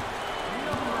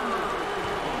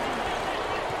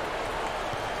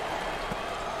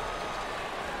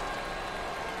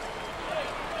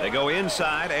 They go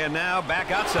inside and now back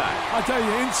outside. I tell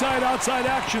you, inside-outside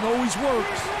action always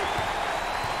works.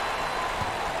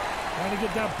 Trying to get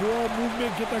that ball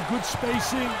movement, get that good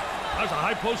spacing. That's a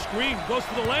high post screen. Goes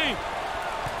to the lane.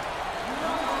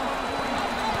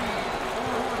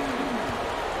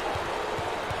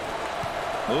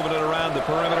 Moving it around the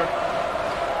perimeter.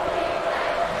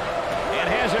 And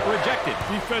has it rejected.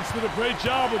 Defense did a great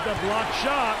job with that block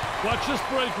shot. Watch this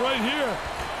break right here.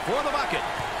 For the bucket.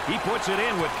 He puts it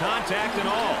in with contact and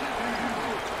all.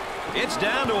 It's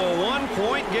down to a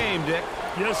one-point game, Dick.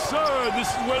 Yes, sir. This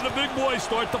is where the big boys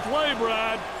start to play,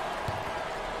 Brad.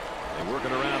 They work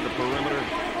it around the perimeter.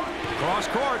 Cross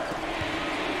court.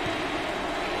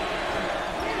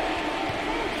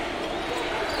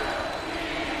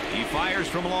 He fires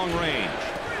from long range.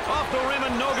 Off the rim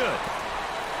and no good.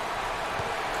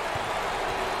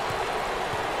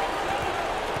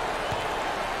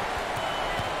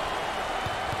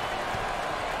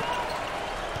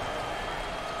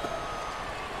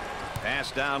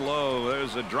 Pass down low.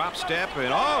 There's a drop step,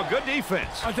 and oh, good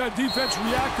defense. That defense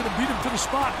reacted and beat him to the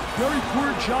spot. Very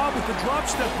poor job with the drop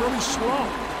step, very slow.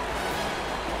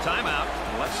 Timeout.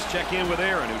 Let's check in with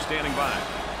Aaron, who's standing by.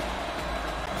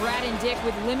 Brad and Dick,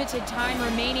 with limited time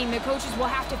remaining, the coaches will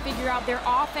have to figure out their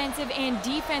offensive and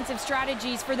defensive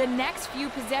strategies for the next few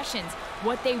possessions.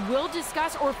 What they will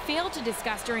discuss or fail to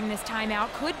discuss during this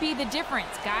timeout could be the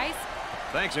difference, guys.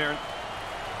 Thanks, Aaron.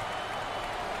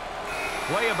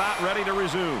 Play about ready to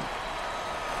resume.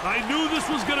 I knew this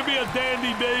was going to be a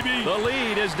dandy, baby. The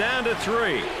lead is down to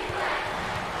 3.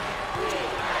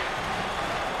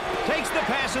 Takes the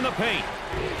pass in the paint.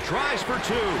 Tries for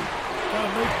 2. Gotta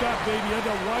make that, baby. Had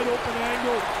that wide open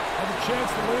angle. Had a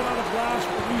chance to lay it on the glass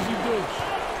for an easy deuce.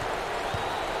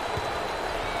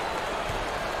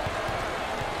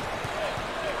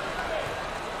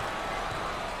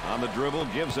 On the dribble,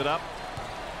 gives it up.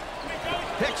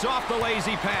 Picks off the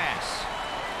lazy pass.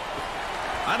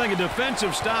 I think a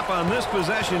defensive stop on this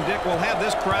possession, Dick, will have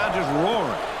this crowd just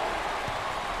roaring.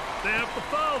 They have to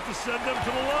foul to send them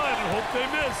to the line and hope they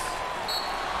miss.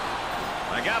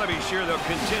 I got to be sure they'll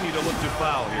continue to look to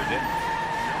foul here, Dick.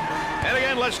 And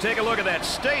again, let's take a look at that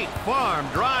State Farm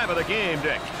drive of the game,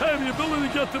 Dick. Hey, the ability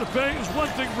to get to the paint is one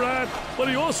thing, Brad, but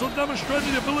he also demonstrated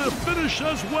the ability to finish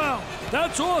as well.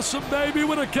 That's awesome, baby,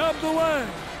 with a capital A.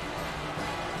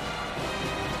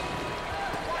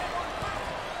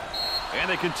 And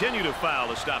they continue to foul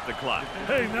to stop the clock.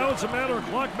 Hey, now it's a matter of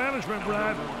clock management,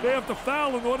 Brad. They have to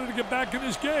foul in order to get back in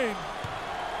this game.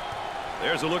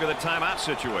 There's a look at the timeout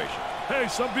situation. Hey,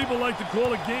 some people like to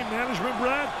call it game management,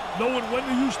 Brad. Knowing when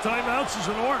to use timeouts is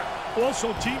an art.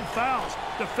 Also, team fouls.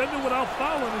 Defending without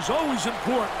fouling is always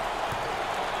important.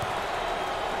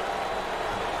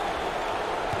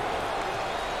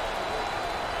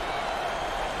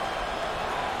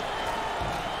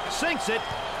 Sinks it.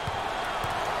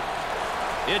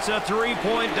 It's a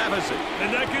 3-point deficit.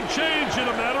 And that can change in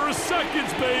a matter of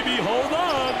seconds, baby. Hold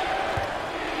on.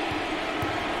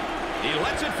 He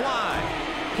lets it fly.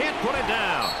 Can't put it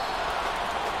down.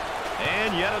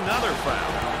 And yet another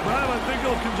foul. Brad, I think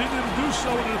they'll continue to do so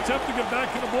in an attempt to get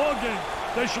back in the ballgame.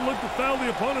 They should look to foul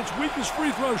the opponent's weakest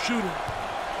free throw shooter.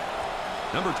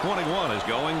 Number 21 is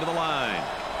going to the line.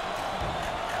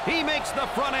 He makes the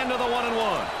front end of the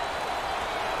 1-and-1.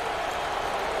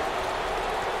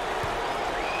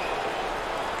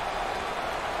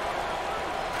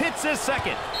 Hits his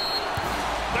second.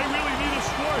 They really need a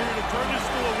score here to turn this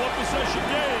into a one-possession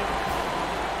game.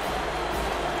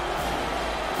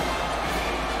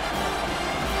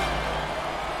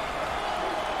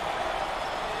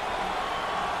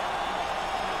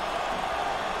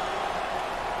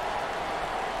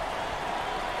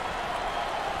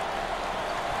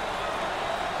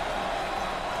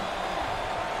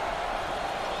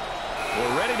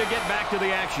 get back to the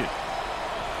action.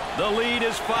 The lead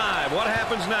is 5. What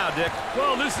happens now, Dick?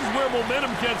 Well, this is where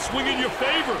momentum can swing in your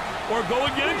favor or go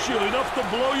against you, enough to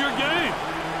blow your game.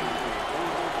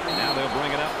 Now they'll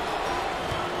bring it up.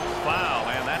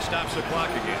 Foul, and that stops the clock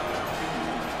again.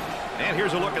 And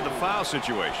here's a look at the foul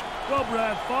situation. Well,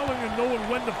 Brad, fouling and knowing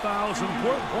when to foul is an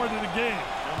important part of the game.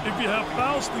 If you have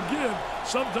fouls to give,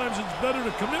 sometimes it's better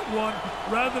to commit one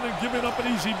rather than giving up an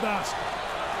easy basket.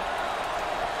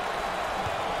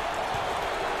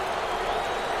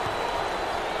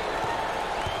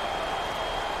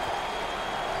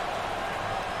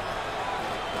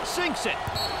 Sinks it.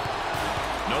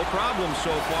 No problem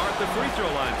so far at the free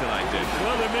throw line tonight, Dick.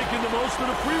 Well, they're making the most of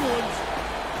the free ones.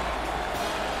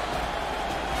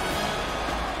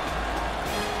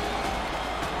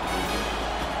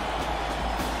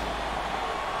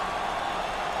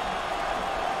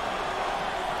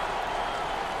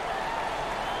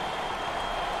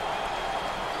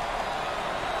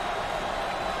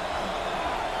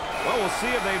 Well, we'll see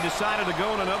if they've decided to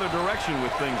go in another direction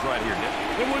with things right here,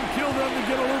 Nick. It wouldn't kill them to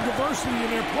get a little diversity in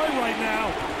their play right now.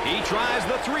 He tries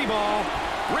the 3-ball.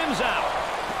 Rims out.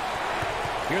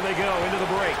 Here they go into the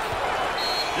break.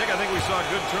 Dick, I think we saw a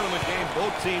good tournament game.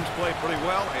 Both teams played pretty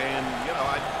well, and, you know,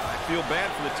 I feel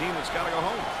bad for the team that's got to go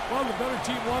home. Well, the better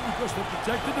team won because they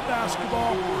protected the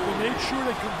basketball. They made sure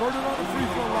they converted on the free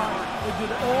throw line. They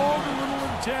did all the little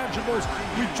intangibles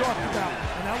we talked about,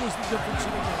 and that was the difference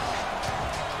in the game.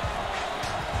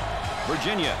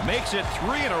 Virginia makes it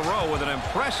 3 in a row with an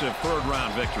impressive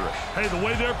third-round victory. Hey, the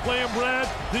way they're playing, Brad,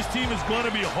 this team is going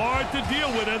to be hard to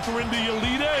deal with entering the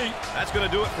Elite Eight. That's going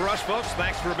to do it for us, folks.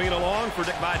 Thanks for being along. For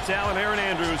Dick Vitale and Aaron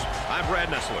Andrews, I'm Brad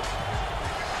Nessler.